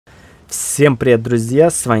Всем привет, друзья,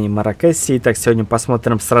 с вами Marakasi. Итак, сегодня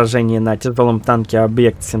посмотрим сражение на тяжелом танке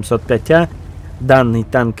объект 705А. Данный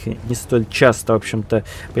танк не столь часто, в общем-то,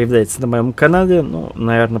 появляется на моем канале. Ну,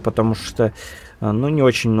 наверное, потому что, не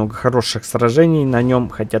очень много хороших сражений на нем.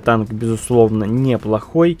 Хотя танк, безусловно,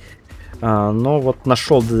 неплохой. Но вот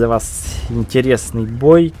нашел для вас интересный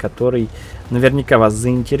бой, который наверняка вас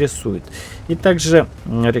заинтересует. И также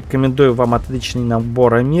рекомендую вам отличный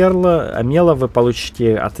набор Амела. Вы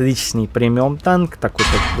получите отличный премиум танк, такой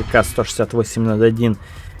как ВК-16801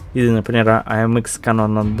 или, например, АМХ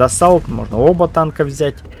Канона Дасалт. Можно оба танка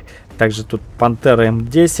взять. Также тут Пантера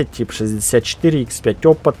М10, тип 64, X5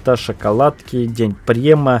 опыта, шоколадки, день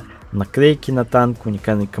према, наклейки на танк,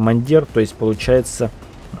 уникальный командир. То есть получается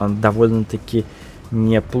довольно-таки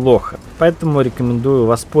неплохо. Поэтому рекомендую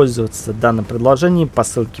воспользоваться данным предложением по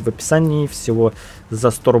ссылке в описании. Всего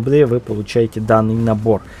за 100 рублей вы получаете данный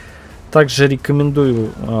набор. Также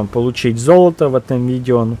рекомендую получить золото в этом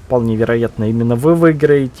видео. Вполне вероятно, именно вы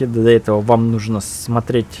выиграете. Для этого вам нужно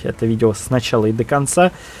смотреть это видео с начала и до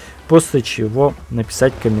конца. После чего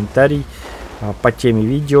написать комментарий по теме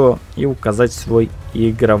видео и указать свой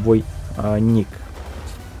игровой ник.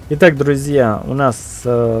 Итак, друзья, у нас,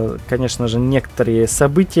 конечно же, некоторые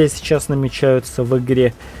события сейчас намечаются в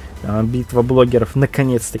игре. Битва блогеров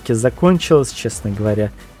наконец-таки закончилась. Честно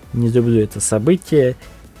говоря, не люблю это событие.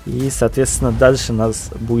 И, соответственно, дальше нас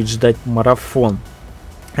будет ждать марафон.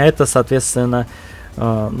 А это, соответственно,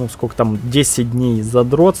 сколько там, 10 дней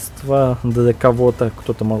задротства для кого-то.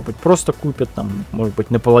 Кто-то, может быть, просто купит, там, может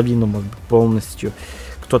быть, наполовину, может быть, полностью.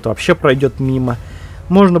 Кто-то вообще пройдет мимо.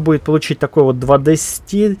 Можно будет получить такой вот 2D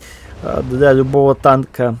стиль для любого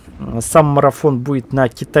танка. Сам марафон будет на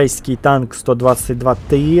китайский танк 122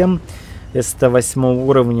 ТМ СТ8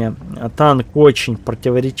 уровня. Танк очень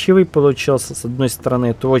противоречивый получился. С одной стороны,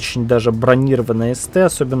 это очень даже бронированный СТ,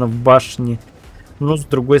 особенно в башне. Но с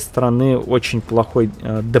другой стороны, очень плохой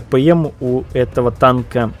ДПМ у этого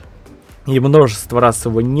танка. И множество раз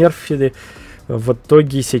его нерфили. В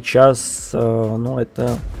итоге сейчас,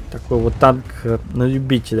 это такой вот танк на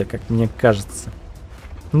любителя, как мне кажется.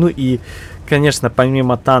 Ну и, конечно,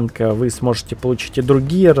 помимо танка вы сможете получить и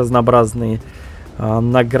другие разнообразные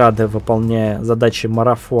награды, выполняя задачи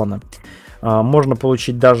марафона. Можно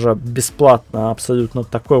получить даже бесплатно абсолютно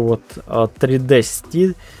такой вот 3D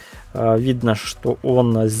стиль. Видно, что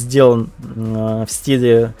он сделан в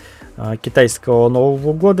стиле китайского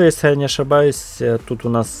Нового года, если я не ошибаюсь. Тут у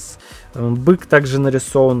нас бык также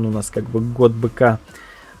нарисован, у нас как бы год быка.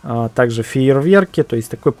 Также фейерверки, то есть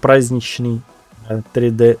такой праздничный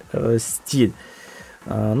 3D стиль.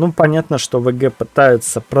 Понятно, что ВГ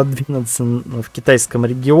пытаются продвинуться в китайском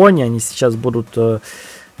регионе. Они сейчас будут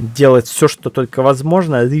делать все, что только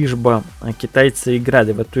возможно, лишь бы китайцы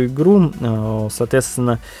играли в эту игру.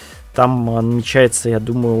 Соответственно, там намечается, я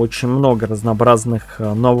думаю, очень много разнообразных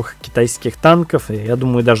новых китайских танков. И, я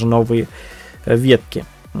думаю, даже новые ветки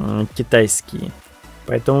китайские.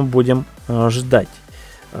 Поэтому будем ждать.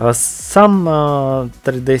 Сам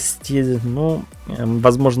 3D стиль,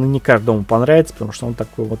 возможно, не каждому понравится, потому что он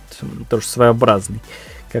такой вот тоже своеобразный,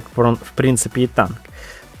 как в принципе и танк.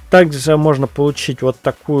 Также можно получить вот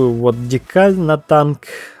такую вот декаль на танк,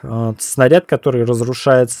 снаряд, который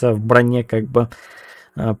разрушается в броне, как бы.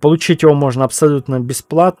 Получить его можно абсолютно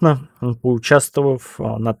бесплатно, поучаствовав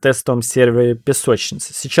на тестовом сервере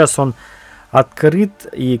песочницы. Сейчас он открыт,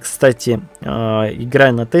 и, кстати,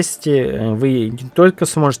 играя на тесте, вы не только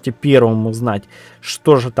сможете первым узнать,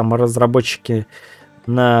 что же там разработчики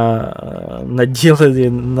наделали,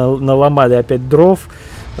 наломали опять дров,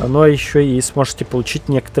 но еще и сможете получить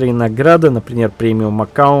некоторые награды, например, премиум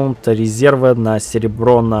аккаунт, резервы на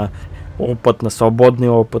серебро, на опыт, на свободный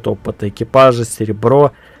опыт, опыт экипажа,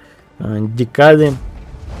 серебро, декали.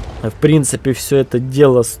 В принципе, все это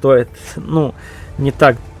дело стоит, не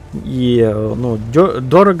так и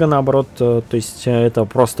дорого, наоборот. То есть это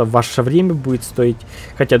просто ваше время будет стоить.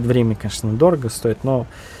 Хотя время, конечно, дорого стоит, но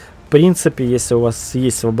в принципе, если у вас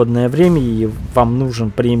есть свободное время и вам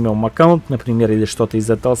нужен премиум аккаунт, например, или что-то из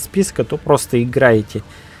этого списка, то просто играете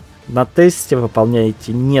на тесте,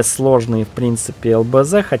 выполняете несложные, в принципе,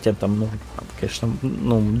 ЛБЗ, хотя там, конечно,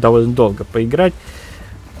 довольно долго поиграть.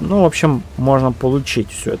 В общем, можно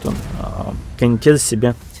получить всю эту канитель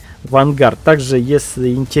себе в ангар. Также,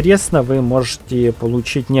 если интересно, вы можете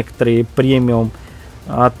получить некоторые премиум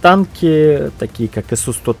танки, такие как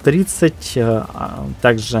СУ-130,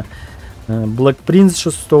 также Black Prince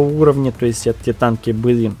 6 уровня. То есть эти танки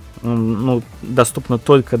были доступны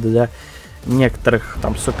только для некоторых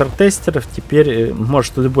там супертестеров. Теперь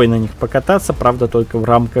может любой на них покататься, правда, только в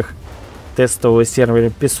рамках тестового сервера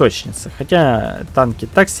песочницы. Хотя танки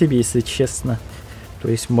так себе, если честно. То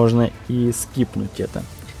есть можно и скипнуть это.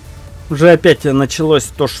 Уже опять началось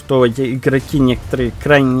то, что игроки некоторые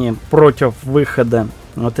крайне против выхода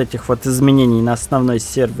вот этих вот изменений на основной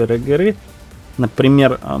сервер игры.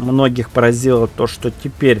 Например, многих поразило то, что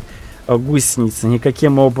теперь гусеницы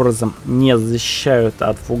никаким образом не защищают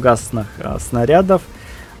от фугасных снарядов.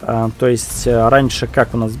 То есть раньше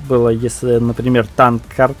как у нас было, если, например, танк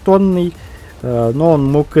картонный, но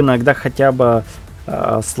он мог иногда хотя бы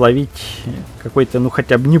словить какое-то, ну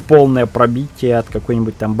хотя бы неполное пробитие от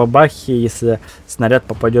какой-нибудь там бабахи, если снаряд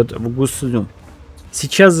попадет в гуслю.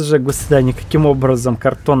 Сейчас же гусля никаким образом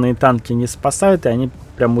картонные танки не спасают, и они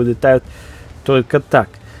прям улетают только так.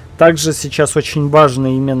 Также сейчас очень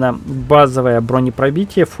важно именно базовое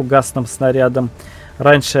бронепробитие фугасным снарядом.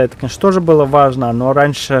 Раньше это, конечно, тоже было важно, но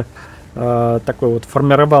раньше такой вот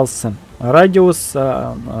формировался радиус,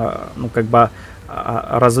 ну как бы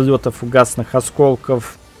разлета фугасных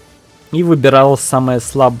осколков, и выбиралось самое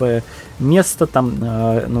слабое место там,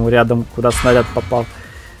 ну рядом, куда снаряд попал,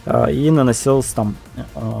 и наносилось там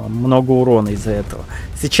много урона из-за этого.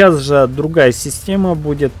 Сейчас же другая система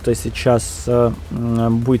будет, то есть сейчас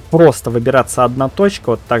будет просто выбираться одна точка,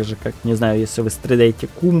 вот так же, как, не знаю, если вы стреляете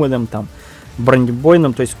кумулем, там,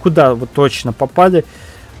 бронебойным, то есть куда вы точно попали,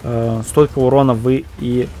 столько урона вы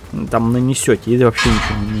и там нанесете, или вообще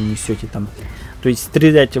ничего не нанесете там. То есть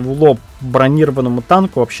стрелять в лоб бронированному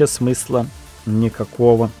танку вообще смысла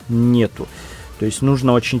никакого нету. То есть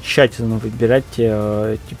нужно очень тщательно выбирать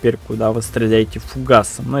теперь, куда вы стреляете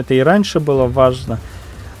фугасом. Но это и раньше было важно,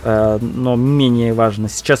 но менее важно.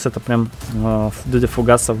 Сейчас это прям для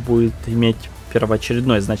фугасов будет иметь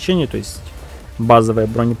первоочередное значение. То есть базовое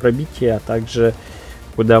бронепробитие, а также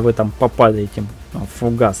куда вы там попали этим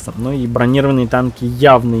фугасом. Ну и бронированные танки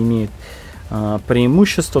явно имеют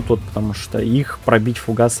преимущество тут, потому что их пробить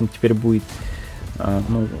фугасом теперь будет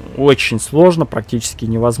ну, очень сложно, практически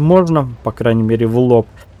невозможно, по крайней мере в лоб.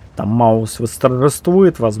 Там маус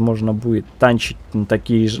восторжествует, возможно будет танчить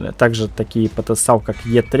такие же, также такие ПТСАУ, как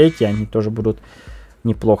Е3, они тоже будут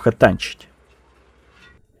неплохо танчить.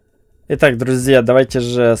 Итак, друзья, давайте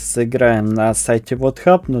же сыграем на сайте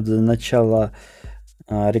WOT, но для начала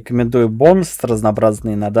рекомендую бонус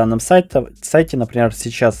разнообразные на данном сайте. Например,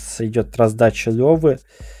 сейчас идет раздача Лёвы.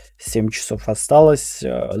 7 часов осталось.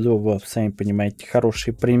 Лёва, сами понимаете,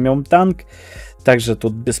 хороший премиум танк. Также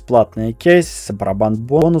тут бесплатный кейс, барабан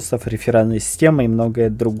бонусов, реферальная система и многое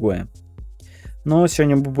другое. Но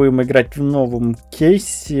сегодня мы будем играть в новом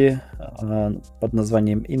кейсе под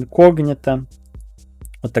названием Инкогнито.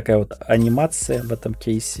 Вот такая вот анимация в этом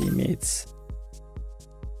кейсе имеется.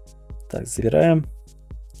 Так, забираем.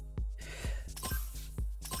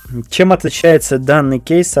 Чем отличается данный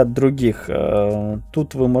кейс от других?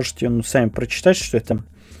 Тут вы можете сами прочитать, что это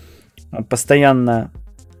постоянно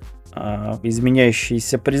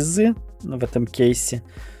изменяющиеся призы в этом кейсе.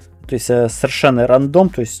 То есть совершенно рандом,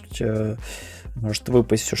 то есть может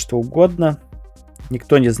выпасть все что угодно.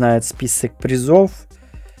 Никто не знает список призов.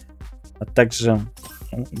 А также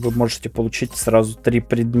вы можете получить сразу 3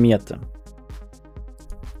 предмета.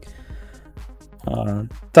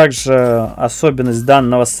 Также особенность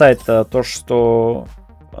данного сайта то, что,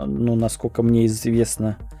 ну, насколько мне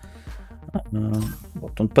известно,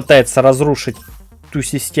 вот он пытается разрушить ту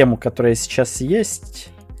систему, которая сейчас есть,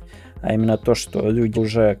 а именно то, что люди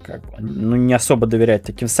уже как бы, ну, не особо доверяют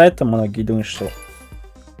таким сайтам. Многие думают, что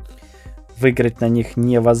выиграть на них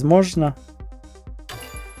невозможно.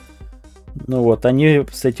 Ну вот, они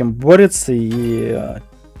с этим борются и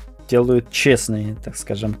делают честные, так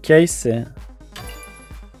скажем, кейсы.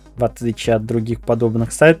 В отличие от других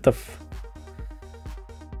подобных сайтов.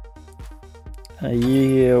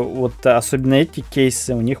 И вот особенно эти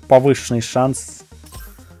кейсы, у них повышенный шанс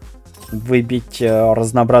выбить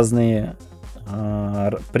разнообразные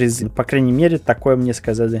призы. По крайней мере, такое мне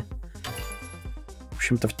сказали, в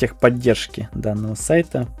общем-то, в техподдержке данного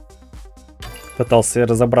сайта. Пытался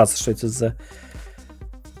разобраться, что это за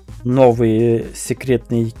новые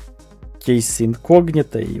секретные кейсы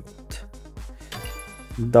инкогнито. И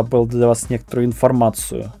добыл для вас некоторую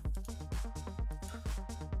информацию.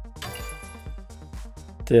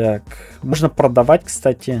 Так, можно продавать,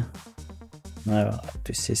 кстати. То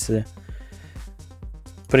есть, если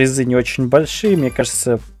призы не очень большие, мне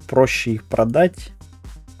кажется, проще их продать.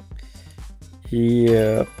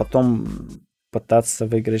 И потом пытаться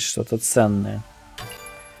выиграть что-то ценное.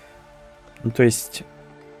 Ну, то есть,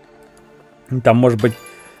 там может быть,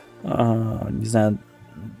 не знаю,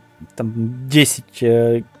 там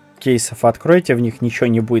 10 кейсов откройте, в них ничего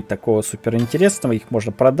не будет такого супер интересного, их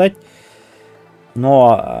можно продать.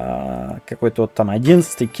 Но какой-то вот там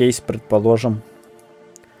 11-й кейс, предположим,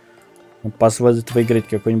 позволит выиграть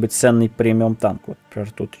какой-нибудь ценный премиум танк. Вот,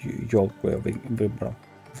 например, тут елку я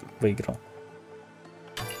выиграл.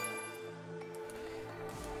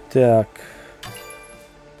 Так.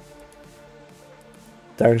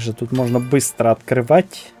 Также тут можно быстро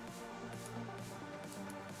открывать.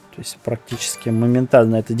 То есть практически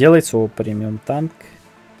моментально это делается. О, премиум танк.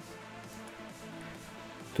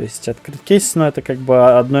 То есть открыть кейс, но это как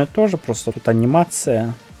бы одно и то же. Просто тут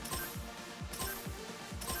анимация.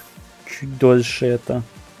 Чуть дольше это.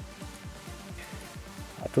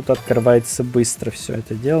 А тут открывается быстро все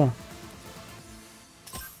это дело.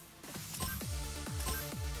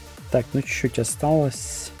 Так, ну чуть-чуть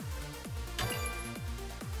осталось.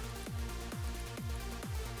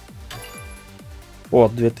 О,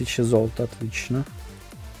 2000 золота, отлично.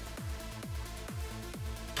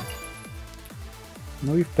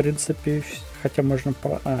 Ну и в принципе, хотя можно...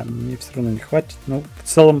 мне все равно не хватит, но в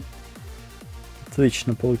целом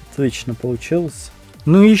отлично получилось.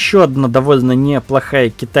 Ну и еще одна довольно неплохая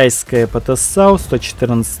китайская ПТСАУ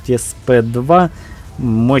 114 SP2.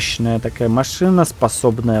 Мощная такая машина,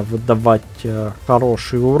 способная выдавать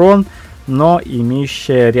хороший урон, но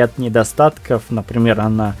имеющая ряд недостатков. Например,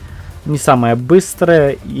 она не самая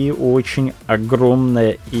быстрая и очень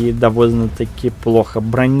огромная и довольно-таки плохо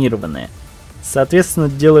бронированная. Соответственно,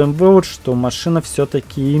 делаем вывод, что машина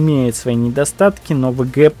все-таки имеет свои недостатки, но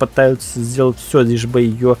ВГ пытаются сделать все, лишь бы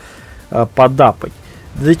ее подапать.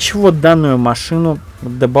 Для чего данную машину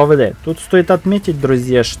добавляют? Тут стоит отметить,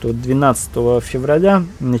 друзья, что 12 февраля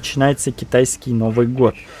начинается китайский Новый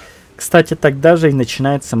год. Кстати, тогда же и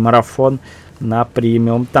начинается марафон на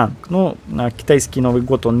премиум танк. Ну, китайский Новый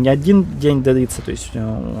год, он не один день длится, то есть,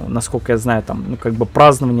 насколько я знаю, там, ну, как бы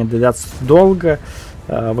празднование длится долго,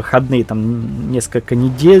 выходные там несколько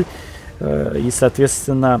недель, и,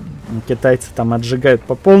 соответственно, китайцы там отжигают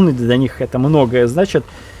по полной, для них это многое значит.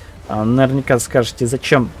 Наверняка скажете,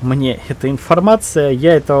 зачем мне эта информация.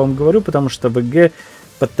 Я это вам говорю, потому что ВГ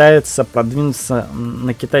пытается продвинуться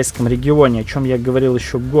на китайском регионе, о чем я говорил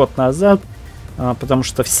еще год назад, потому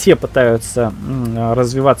что все пытаются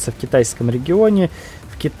развиваться в китайском регионе,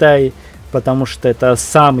 в Китае, потому что это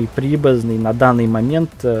самый прибыльный на данный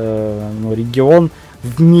момент регион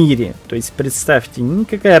в мире. То есть представьте,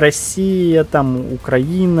 никакая Россия, там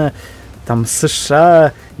Украина, там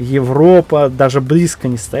США, Европа даже близко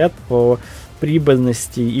не стоят по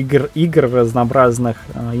прибыльности игр разнообразных.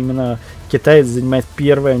 Именно Китай занимает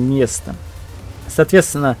первое место.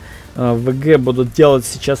 Соответственно, ВГ будут делать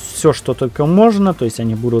сейчас все, что только можно. То есть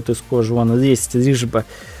они будут из кожи вон лезть, лишь бы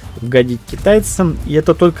угодить китайцам. И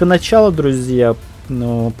это только начало, друзья.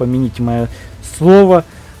 Но помяните мое слово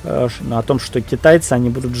о том, что китайцы,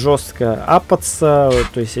 они будут жестко апаться.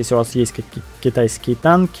 То есть если у вас есть какие-то китайские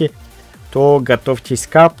танки, то готовьтесь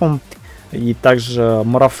к апам. И также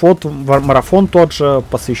марафон тот же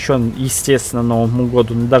посвящен, естественно, Новому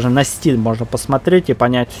году. Но даже на стиль можно посмотреть и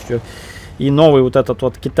понять все. И новый вот этот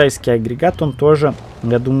вот китайский агрегат, он тоже,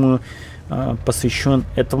 я думаю, посвящен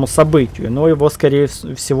этому событию. Но его, скорее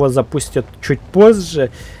всего, запустят чуть позже.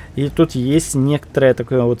 И тут есть некоторое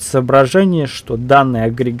такое вот соображение, что данный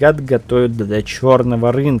агрегат готовят для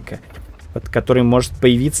черного рынка, вот, который может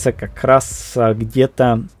появиться как раз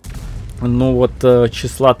где-то, ну вот,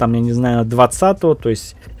 числа там, я не знаю, 20-го, то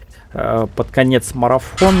есть под конец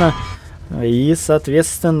марафона. И,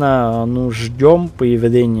 соответственно, ну, ждем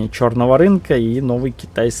появления черного рынка и новой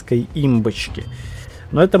китайской имбочки.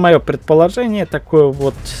 Но это мое предположение такое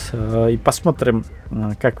вот. И посмотрим,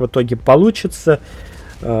 как в итоге получится.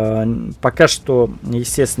 Пока что,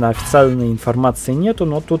 естественно, официальной информации нету,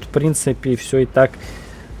 но тут, в принципе, все и так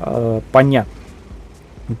понятно.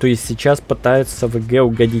 То есть сейчас пытаются ВГ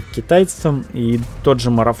угодить китайцам, и тот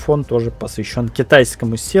же марафон тоже посвящен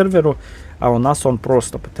китайскому серверу, а у нас он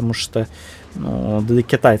просто, потому что для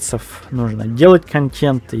китайцев нужно делать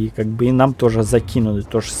контент, и как бы и нам тоже закинули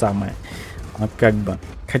то же самое. Вот как бы.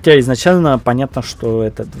 Хотя изначально понятно, что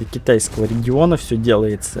это для китайского региона все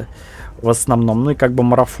делается в основном. Ну и как бы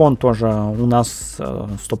марафон тоже у нас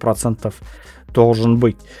 100% должен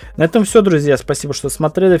быть. На этом все, друзья. Спасибо, что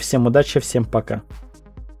смотрели. Всем удачи, всем пока.